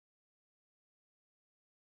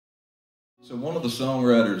So one of the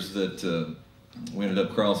songwriters that we ended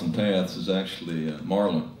up crossing paths is actually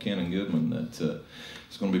Marla Cannon-Goodman that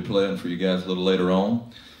is going to be playing for you guys a little later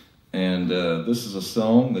on. And this is a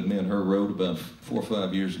song that me and her wrote about 4 or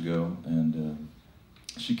 5 years ago. And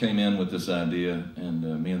she came in with this idea,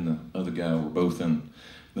 and me and the other guy were both in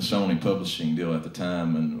the Sony publishing deal at the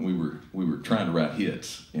time, and we were trying to write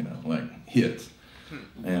hits, you know, like hits.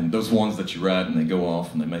 And those ones that you write and they go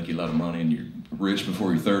off and they make you a lot of money and you're rich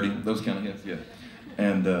before you're 30, those kind of hits, yeah.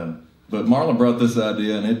 And but Marla brought this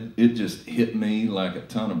idea, and it just hit me like a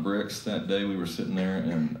ton of bricks that day. We were sitting there,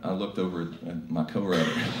 and I looked over at my co-writer.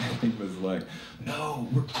 He was like, "No,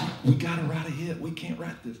 we gotta write a hit. We can't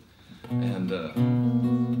write this." And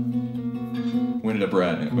we ended up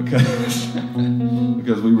writing it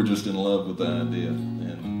because we were just in love with the idea.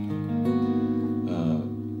 And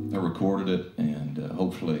I recorded it, and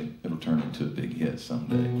hopefully it'll turn into a big hit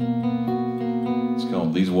someday. It's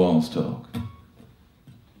called "These Walls Talk."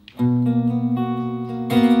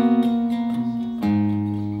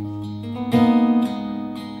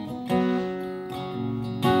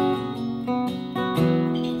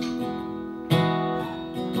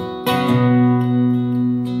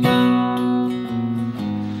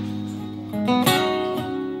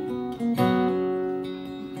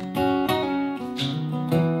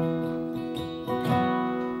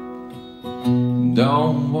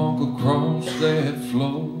 Don't walk across that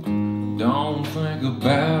floor. Don't think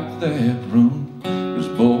about that room. There's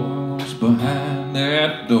boys behind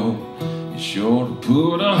that door. It's sure to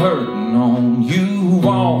put a hurtin' on you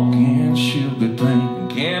walking. She'll be thinking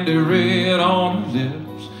candy red on her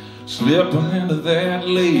lips, slipping into that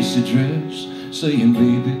lacy dress, saying,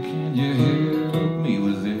 "Baby, can you help me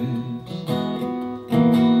with this?"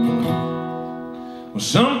 Well,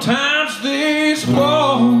 sometimes these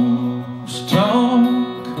walls talk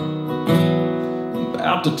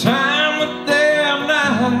about the time that their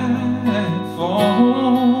night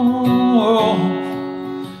falls,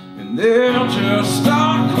 and they'll just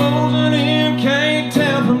start closing in. Can't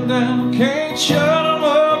tell them down, can't shut them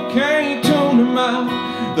up, can't tune them out.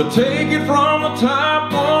 They'll take it from the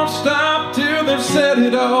top, won't stop till they've said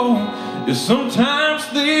it all. Yeah, sometimes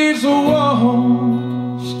these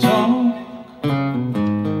walls talk.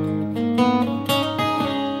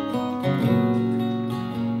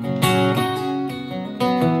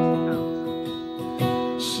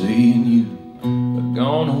 Saying you are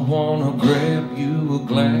gonna wanna grab you a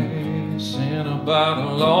glass and a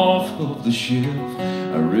bottle off of the shelf.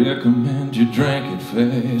 I recommend you drink it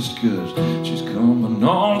fast, 'cause she's coming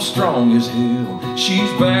on strong as hell.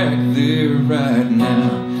 She's back there right now.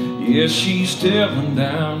 Yeah, she's stepping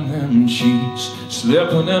down and she's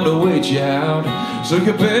slipping in to wait you out. So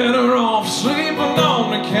you're better off sleeping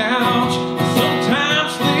on the couch.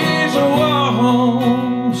 Sometimes these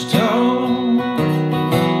walls talk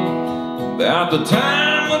about the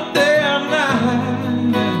time that their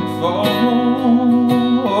night falls,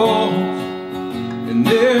 and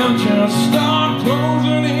they'll just start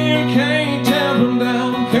closing in. Can't tell them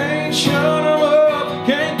down, can't shut them up,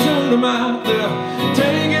 can't tune them out. They'll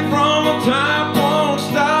take it from the top, won't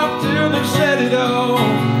stop till they've said it all.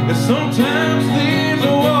 And sometimes these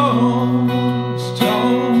walls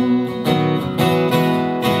talk.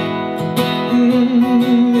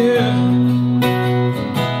 Yeah.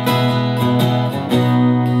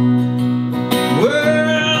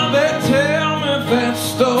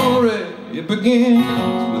 It begins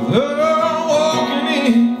with her walking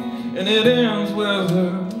in, and it ends with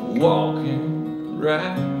her walking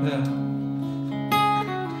right out.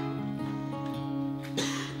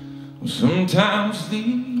 Sometimes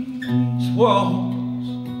these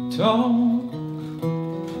walls talk.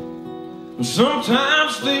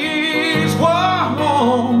 Sometimes these